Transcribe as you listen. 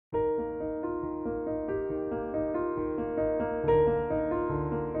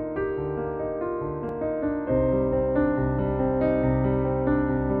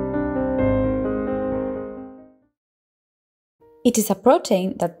It is a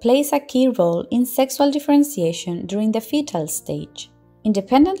protein that plays a key role in sexual differentiation during the fetal stage.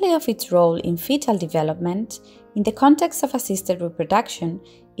 Independently of its role in fetal development, in the context of assisted reproduction,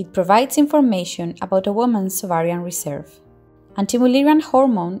 it provides information about a woman's ovarian reserve. Anti-Müllerian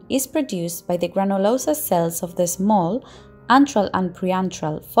hormone is produced by the granulosa cells of the small antral and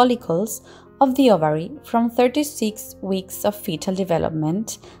preantral follicles of the ovary from 36 weeks of fetal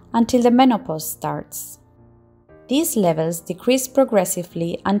development until the menopause starts. These levels decrease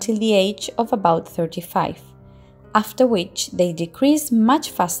progressively until the age of about 35, after which they decrease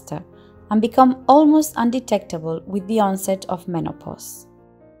much faster and become almost undetectable with the onset of menopause.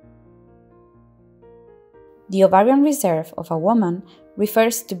 The ovarian reserve of a woman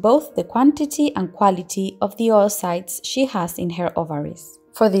refers to both the quantity and quality of the oocytes she has in her ovaries.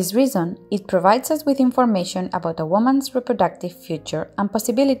 For this reason, it provides us with information about a woman's reproductive future and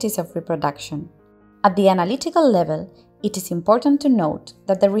possibilities of reproduction. At the analytical level, it is important to note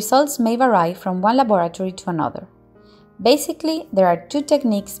that the results may vary from one laboratory to another. Basically, there are two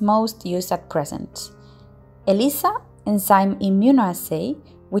techniques most used at present: ELISA enzyme immunoassay,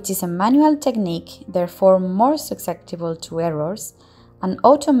 which is a manual technique, therefore more susceptible to errors, and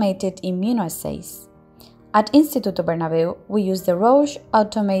automated immunoassays. At Instituto Bernabeu, we use the Roche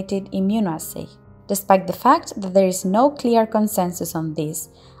automated immunoassay. Despite the fact that there is no clear consensus on this,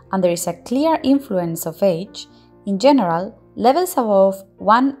 and there is a clear influence of age, in general, levels above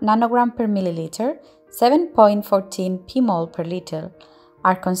 1 nanogram per milliliter, 7.14 pmol per liter,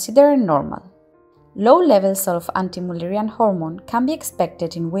 are considered normal. Low levels of anti-Müllerian hormone can be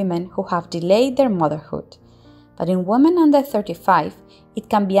expected in women who have delayed their motherhood, but in women under 35, it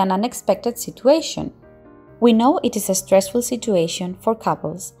can be an unexpected situation. We know it is a stressful situation for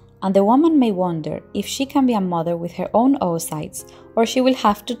couples, and the woman may wonder if she can be a mother with her own oocytes or she will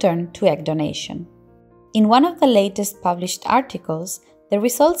have to turn to egg donation. In one of the latest published articles, the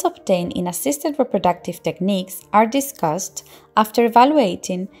results obtained in assisted reproductive techniques are discussed after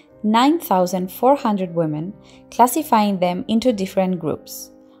evaluating 9,400 women, classifying them into different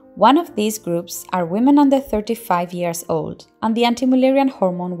groups. One of these groups are women under 35 years old, and the anti-Müllerian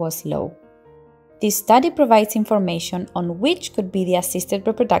hormone was low. This study provides information on which could be the assisted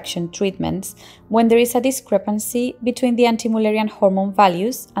reproduction treatments when there is a discrepancy between the anti-Müllerian hormone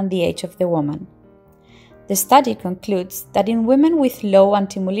values and the age of the woman. The study concludes that in women with low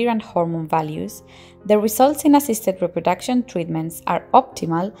anti-Müllerian hormone values, the results in assisted reproduction treatments are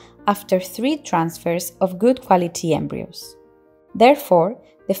optimal after 3 transfers of good quality embryos. Therefore,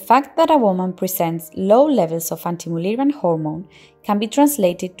 the fact that a woman presents low levels of anti-Müllerian hormone can be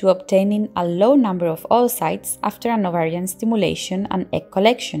translated to obtaining a low number of oocytes after an ovarian stimulation and egg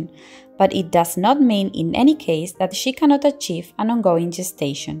collection, but it does not mean in any case that she cannot achieve an ongoing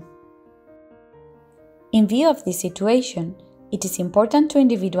gestation. In view of this situation, it is important to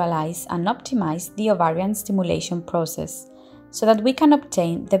individualize and optimize the ovarian stimulation process so that we can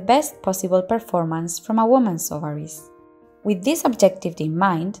obtain the best possible performance from a woman's ovaries. With this objective in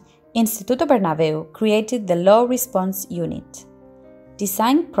mind, Instituto Bernabeu created the Low Response Unit.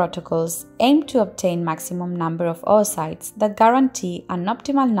 Design protocols aim to obtain maximum number of oocytes that guarantee an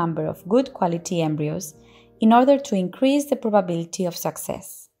optimal number of good quality embryos in order to increase the probability of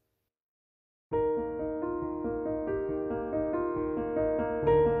success.